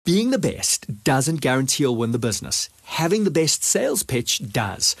Being the best doesn't guarantee you'll win the business. Having the best sales pitch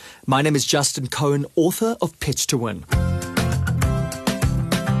does. My name is Justin Cohen, author of Pitch to Win.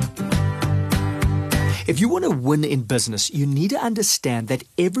 If you want to win in business, you need to understand that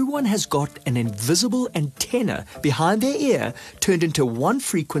everyone has got an invisible antenna behind their ear turned into one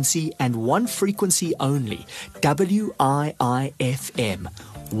frequency and one frequency only. WIIFM.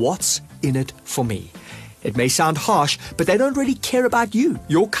 What's in it for me? It may sound harsh, but they don't really care about you,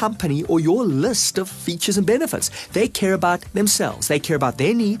 your company, or your list of features and benefits. They care about themselves. They care about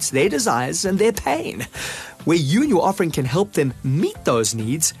their needs, their desires, and their pain. Where you and your offering can help them meet those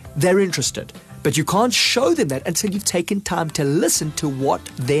needs, they're interested. But you can't show them that until you've taken time to listen to what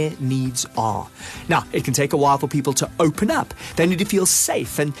their needs are. Now, it can take a while for people to open up. They need to feel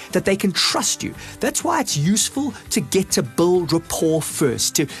safe and that they can trust you. That's why it's useful to get to build rapport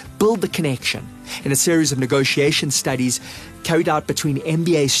first, to build the connection. In a series of negotiation studies carried out between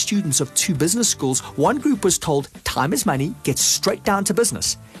MBA students of 2 business schools, one group was told, time is money, get straight down to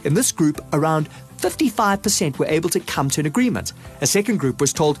business. In this group, around 55% were able to come to an agreement. A second group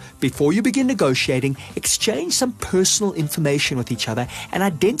was told, before you begin negotiating, exchange some personal information with each other and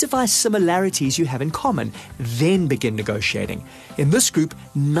identify similarities you have in common, then begin negotiating. In this group,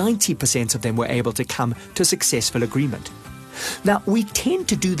 90% of them were able to come to a successful agreement. Now, we tend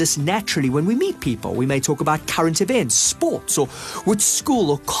to do this naturally when we meet people. We may talk about current events, sports, or which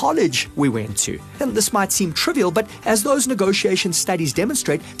school or college we went to. And this might seem trivial, but as those negotiation studies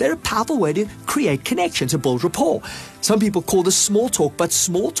demonstrate, they're a powerful way to create connection, to build rapport. Some people call this small talk, but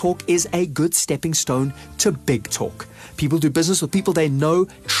small talk is a good stepping stone to big talk. People do business with people they know,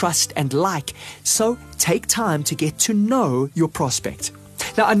 trust, and like. So take time to get to know your prospect.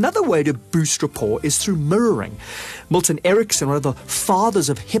 Now, another way to boost rapport is through mirroring. Milton Erickson, one of the fathers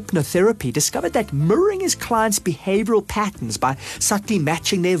of hypnotherapy, discovered that mirroring his clients' behavioral patterns by subtly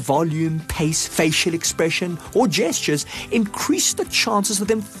matching their volume, pace, facial expression, or gestures increased the chances of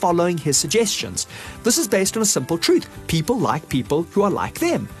them following his suggestions. This is based on a simple truth. People like people who are like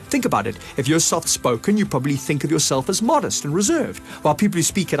them. Think about it. If you're soft-spoken, you probably think of yourself as modest and reserved, while people who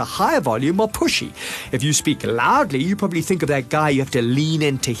speak at a higher volume are pushy. If you speak loudly, you probably think of that guy you have to lean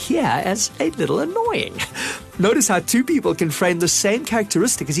in to hear as a little annoying. Notice how 2 people can frame the same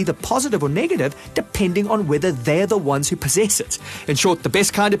characteristic as either positive or negative, depending on whether they're the ones who possess it. In short, the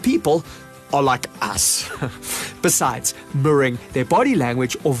best kind of people are like us. Besides mirroring their body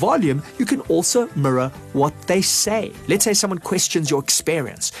language or volume, you can also mirror what they say. Let's say someone questions your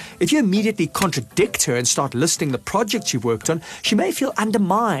experience. If you immediately contradict her and start listing the projects you've worked on, she may feel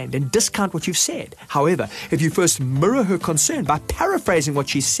undermined and discount what you've said. However, if you first mirror her concern by paraphrasing what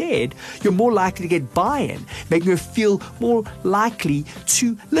she said, you're more likely to get buy-in, making her feel more likely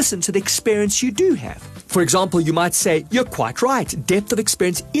to listen to the experience you do have. For example, you might say, you're quite right. Depth of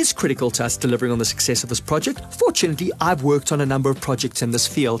experience is critical to us delivering on the success of this project. Fortunately, I've worked on a number of projects in this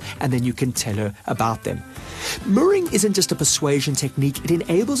field, and then you can tell her about them. Mirroring isn't just a persuasion technique. It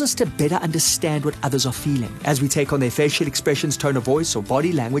enables us to better understand what others are feeling. As we take on their facial expressions, tone of voice, or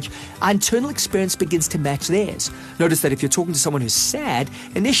body language, our internal experience begins to match theirs. Notice that if you're talking to someone who's sad,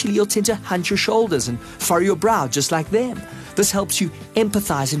 initially you'll tend to hunch your shoulders and furrow your brow just like them. This helps you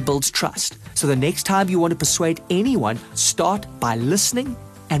empathize and builds trust. So the next time you want to persuade anyone, start by listening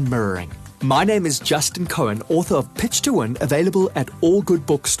and mirroring. My name is Justin Cohen, author of Pitch to Win, available at all good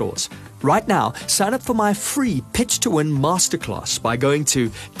bookstores. Right now, sign up for my free Pitch to Win masterclass by going to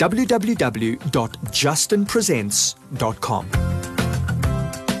www.justinpresents.com.